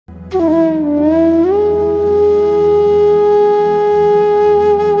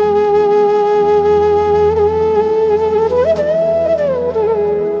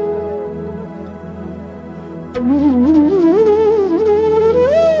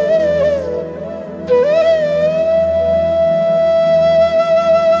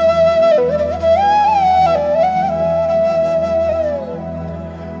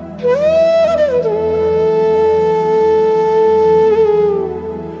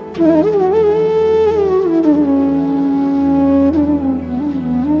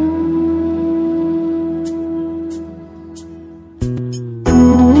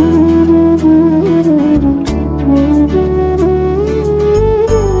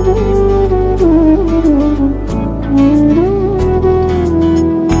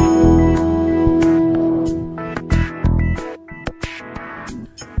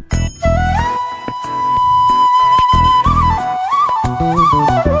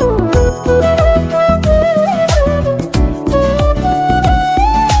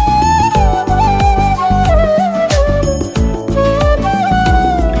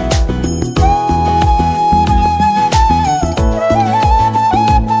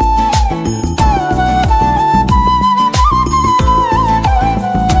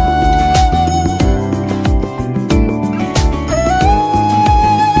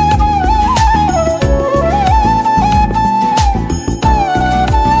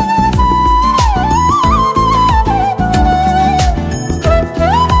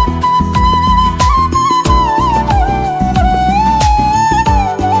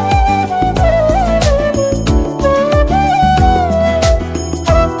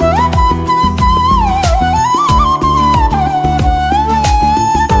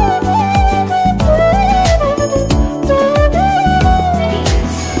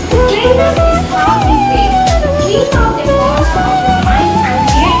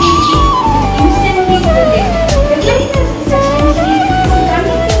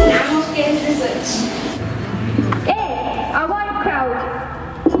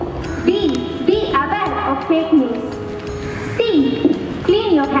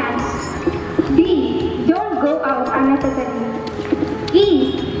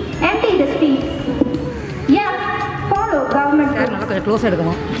Close it.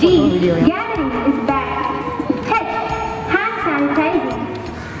 G. Gathering is bad. H. Hand sanitizing.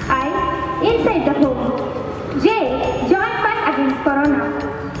 I. Inside the home. J. Join fight against corona.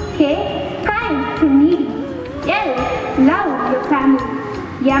 K. Kind to needy. L. Love your family.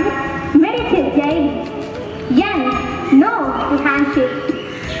 M. Meditate daily. N. No to handshake.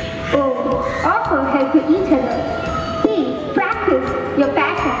 O. Offer help to each other. P. Practice your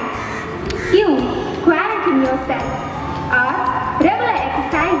passion. Q. Quarantine yourself. R. Regular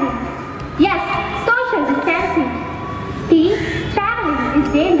exercising. Yes, social distancing. T. Traveling is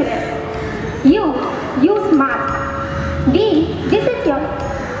dangerous. U. Use mask. D. Visit your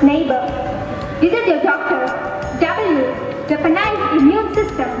neighbor. Visit your doctor. W. Weaponize immune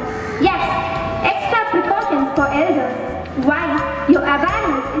system. Yes, extra precautions for elders. Y. Your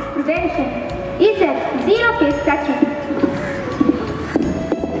awareness is prevention. Z. Zero face touching.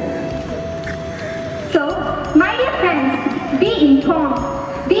 So, my dear friends, be informed,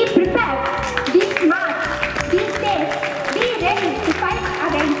 be prepared, be smart, be safe, be ready to fight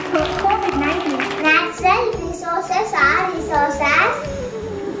against COVID-19. Natural resources are resources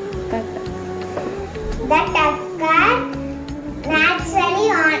that occur naturally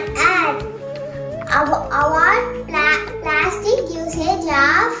on Earth. Avoid plastic usage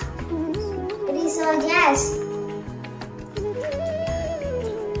of resources.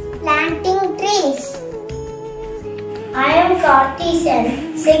 Planting trees. I am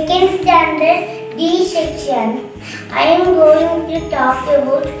Cartesian, 2nd standard D section. I am going to talk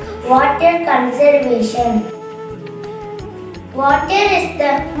about water conservation. Water is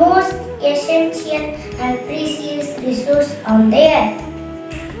the most essential and precious resource on the earth.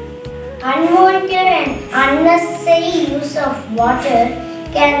 Unwanted and unnecessary use of water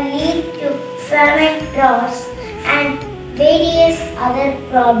can lead to famine, droughts, and various other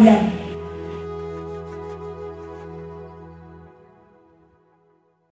problems.